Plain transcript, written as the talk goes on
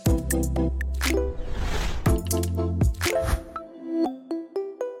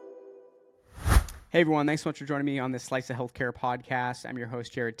Hey everyone, thanks so much for joining me on this Slice of Healthcare podcast. I'm your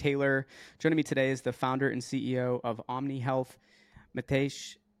host, Jared Taylor. Joining me today is the founder and CEO of Omny Health,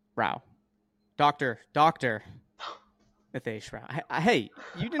 Mitesh Rao. Doctor Mitesh Rao. Hey,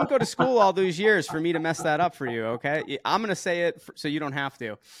 you didn't go to school all those years for me to mess that up for you, okay? I'm going to say it so you don't have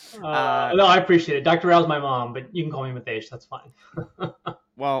to. No, I appreciate it. Dr. Rao's my mom, but you can call me Mitesh. That's fine.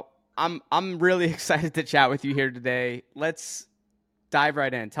 Well, I'm really excited to chat with you here today. Let's dive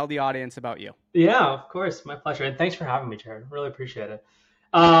right in. Tell the audience about you. Yeah, of course. My pleasure. And thanks for having me, Jared. Really appreciate it.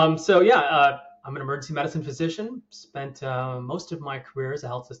 I'm an emergency medicine physician. Spent most of my career as a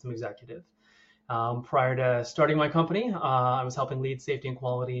health system executive. Prior to starting my company, I was helping lead safety and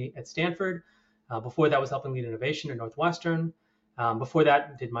quality at Stanford. Before that, I was helping lead innovation at Northwestern. Before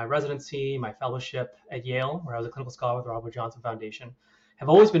that, did my residency, my fellowship at Yale, where I was a clinical scholar with the Robert Johnson Foundation. Have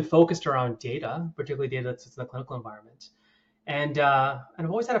always been focused around data, particularly data that sits in the clinical environment. And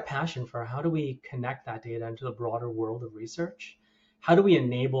I've always had a passion for how do we connect that data into the broader world of research? How do we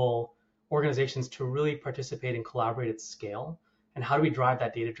enable organizations to really participate and collaborate at scale? And how do we drive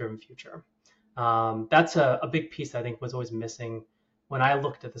that data-driven future? That's a big piece that I think was always missing when I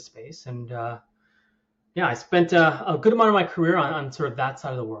looked at the space. And I spent a good amount of my career on sort of that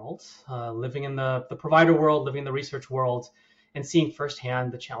side of the world, living in the provider world, living in the research world, and seeing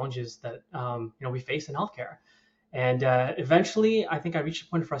firsthand the challenges that we face in healthcare. And eventually, I think I reached a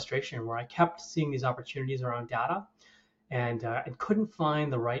point of frustration where I kept seeing these opportunities around data, and I couldn't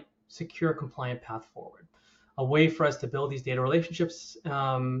find the right, secure, compliant path forward. A way for us to build these data relationships in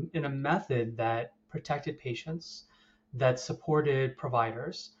a method that protected patients, that supported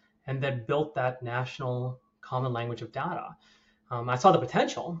providers, and that built that national common language of data. I saw the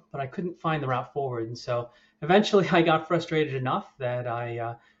potential, but I couldn't find the route forward. And so eventually I got frustrated enough that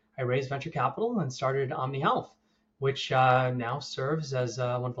I raised venture capital and started Omny Health, which now serves as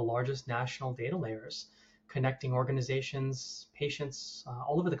one of the largest national data layers, connecting organizations, patients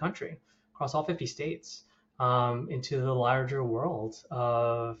all over the country, across all 50 states, into the larger world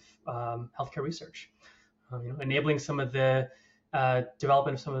of healthcare research, enabling some of the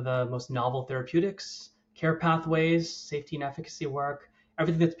development of some of the most novel therapeutics, care pathways, safety and efficacy work,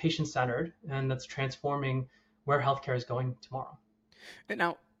 everything that's patient-centered and that's transforming where healthcare is going tomorrow. And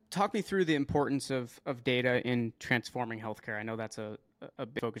now, talk me through the importance of data in transforming healthcare. I know that's a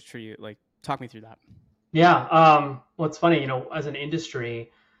big focus for you. Like, talk me through that. Yeah. Well, it's funny, as an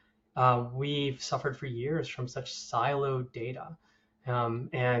industry, we've suffered for years from such siloed data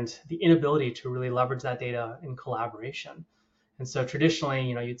and the inability to really leverage that data in collaboration. And so traditionally,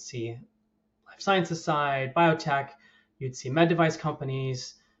 you'd see life sciences side, biotech, you'd see med device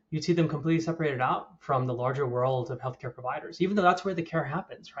companies, you'd see them completely separated out from the larger world of healthcare providers, even though that's where the care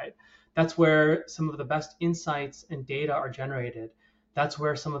happens, right? That's where some of the best insights and data are generated. That's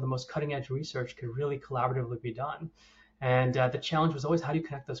where some of the most cutting edge research could really collaboratively be done. And the challenge was always, how do you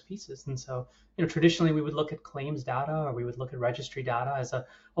connect those pieces? And so, traditionally we would look at claims data or we would look at registry data as a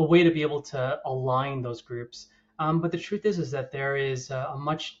way to be able to align those groups. But the truth is that there is a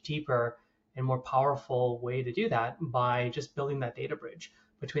much deeper and more powerful way to do that by just building that data bridge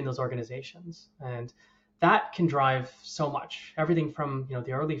between those organizations. And that can drive so much, everything from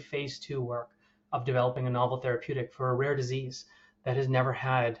the early phase 2 work of developing a novel therapeutic for a rare disease that has never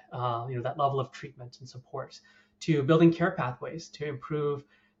had that level of treatment and support, to building care pathways to improve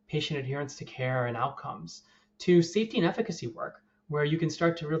patient adherence to care and outcomes, to safety and efficacy work, where you can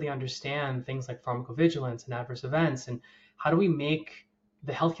start to really understand things like pharmacovigilance and adverse events, and how do we make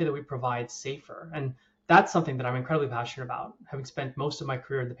the healthcare that we provide safer. And that's something that I'm incredibly passionate about, having spent most of my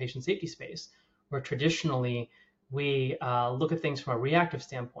career in the patient safety space, where traditionally we look at things from a reactive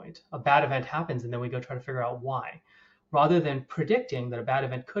standpoint. A bad event happens and then we go try to figure out why, rather than predicting that a bad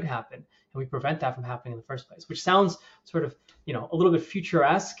event could happen and we prevent that from happening in the first place, which sounds sort of, a little bit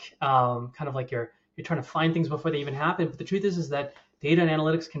futuresque, kind of like you're trying to find things before they even happen. But the truth is that data and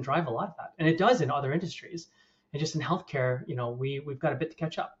analytics can drive a lot of that. And it does in other industries. And just in healthcare, we've got a bit to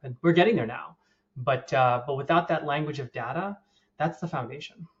catch up, and we're getting there now. But without that language of data, that's the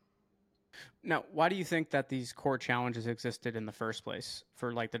foundation. Now, why do you think that these core challenges existed in the first place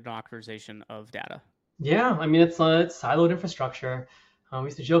for like the democratization of data? Yeah, I mean, it's siloed infrastructure. We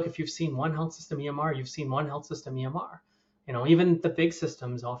used to joke, if you've seen one health system EMR, you've seen one health system EMR. Even the big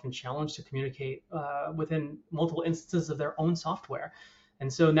systems often challenge to communicate within multiple instances of their own software.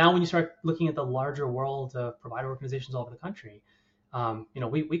 And so now when you start looking at the larger world of provider organizations all over the country,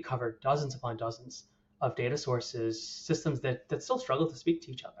 we cover dozens upon dozens of data sources, systems that still struggle to speak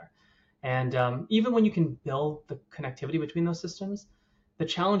to each other. And even when you can build the connectivity between those systems, the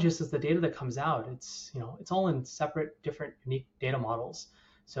challenge is the data that comes out. It's all in separate, different, unique data models.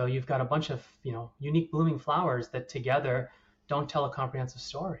 So you've got a bunch of unique blooming flowers that together don't tell a comprehensive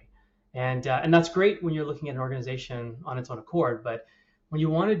story, and that's great when you're looking at an organization on its own accord. But when you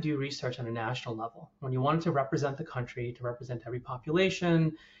want to do research on a national level, when you want it to represent the country, to represent every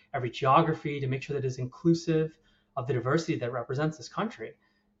population, every geography, to make sure that it is inclusive of the diversity that represents this country,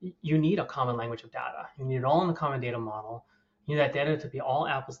 you need a common language of data. You need it all in the common data model. You need that data to be all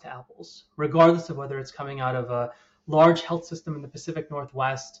apples to apples, regardless of whether it's coming out of a large health system in the Pacific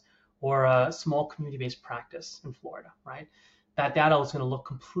Northwest or a small community-based practice in Florida, right? That data is going to look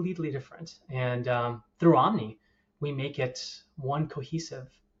completely different. And through Omny, we make it one cohesive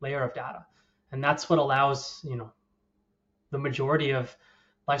layer of data. And that's what allows, the majority of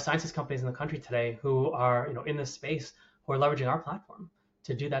life sciences companies in the country today who are, in this space, who are leveraging our platform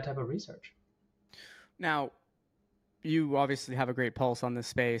to do that type of research. Now, you obviously have a great pulse on this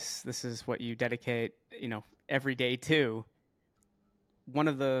space. This is what you dedicate, every day to. One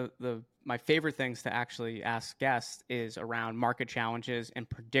of my favorite things to actually ask guests is around market challenges and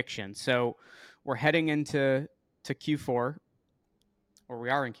predictions. So we're heading into Q4, or we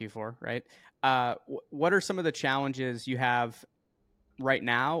are in Q4, right? What are some of the challenges you have right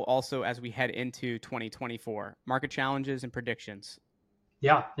now, also as we head into 2024? Market challenges and predictions.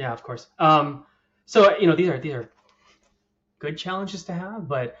 Yeah, of course. So these are good challenges to have,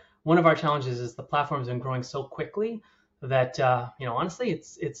 but one of our challenges is the platform's been growing so quickly that honestly,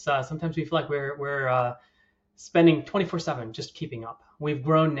 it's sometimes we feel like we're spending 24/7 just keeping up. We've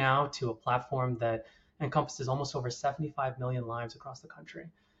grown now to a platform that encompasses almost over 75 million lives across the country,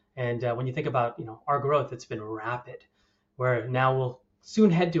 and when you think about our growth, it's been rapid. Where now we'll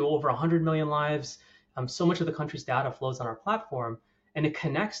soon head to over 100 million lives. So much of the country's data flows on our platform, and it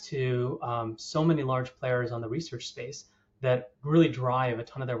connects to so many large players on the research space that really drive a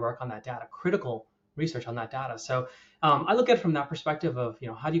ton of their work on that data, critical research on that data. So I look at it from that perspective of,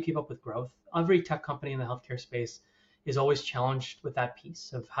 how do you keep up with growth? Every tech company in the healthcare space is always challenged with that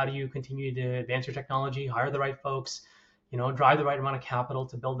piece of how do you continue to advance your technology, hire the right folks, drive the right amount of capital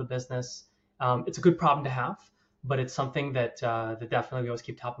to build the business. It's a good problem to have, but it's something that definitely we always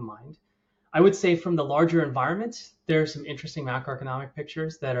keep top of mind. I would say from the larger environment, there's some interesting macroeconomic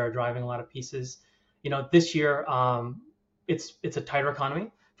pictures that are driving a lot of pieces. This year, it's a tighter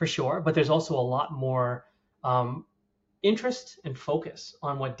economy for sure, but there's also a lot more interest and focus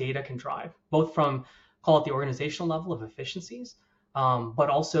on what data can drive, both from, call it the organizational level of efficiencies, but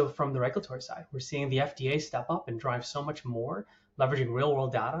also from the regulatory side. We're seeing the FDA step up and drive so much more, leveraging real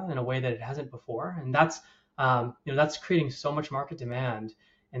world data in a way that it hasn't before, and that's creating so much market demand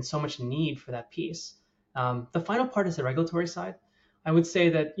and so much need for that piece. The final part is the regulatory side. I would say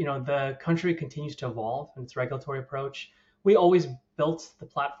that the country continues to evolve in its regulatory approach. We always built the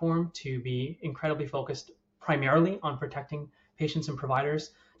platform to be incredibly focused primarily on protecting patients and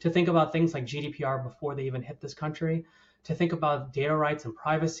providers, to think about things like GDPR before they even hit this country, to think about data rights and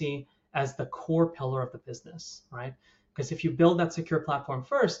privacy as the core pillar of the business, right? Because if you build that secure platform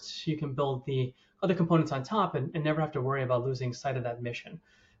first, you can build the other components on top and never have to worry about losing sight of that mission,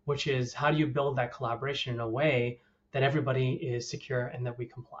 which is how do you build that collaboration in a way that everybody is secure and that we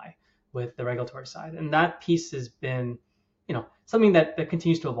comply with the regulatory side. And that piece has been something that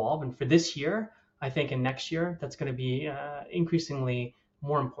continues to evolve. And for this year, I think, and next year, that's going to be increasingly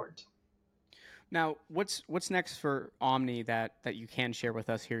more important. Now, what's next for Omny that you can share with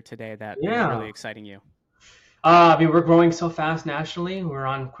us here today that is Yeah. really exciting you? We're growing so fast nationally. We're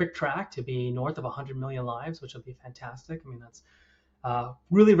on quick track to be north of 100 million lives, which will be fantastic. That's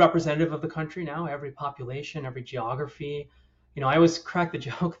really representative of the country now, every population, every geography. I always crack the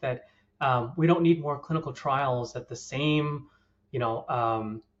joke that we don't need more clinical trials at the same,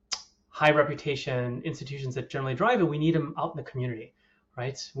 high reputation institutions that generally drive it. We need them out in the community,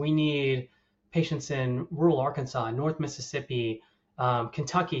 right? We need patients in rural Arkansas, North Mississippi,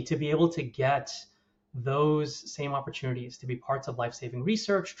 Kentucky to be able to get those same opportunities to be parts of life-saving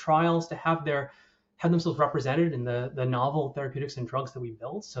research, trials, to have themselves represented in the novel therapeutics and drugs that we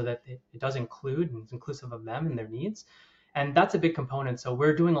build, so that it does include and is inclusive of them and their needs. And that's a big component. So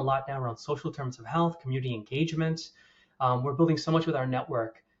we're doing a lot now around social terms of health, community engagement. We're building so much with our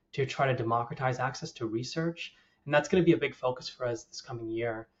network to try to democratize access to research. And that's going to be a big focus for us this coming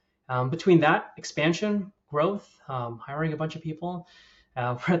year. Between that, expansion, growth, hiring a bunch of people,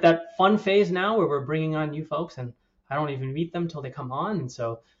 we're at that fun phase now where we're bringing on new folks, and I don't even meet them until they come on. And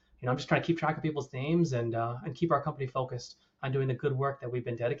so, I'm just trying to keep track of people's names and keep our company focused on doing the good work that we've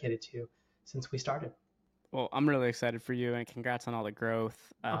been dedicated to since we started. Well, I'm really excited for you, and congrats on all the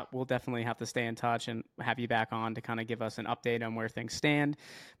growth. We'll definitely have to stay in touch and have you back on to kind of give us an update on where things stand.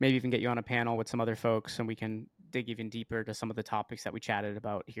 Maybe even get you on a panel with some other folks, and we can dig even deeper to some of the topics that we chatted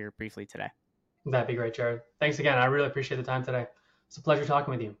about here briefly today. That'd be great, Jared. Thanks again. I really appreciate the time today. It's a pleasure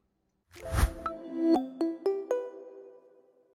talking with you.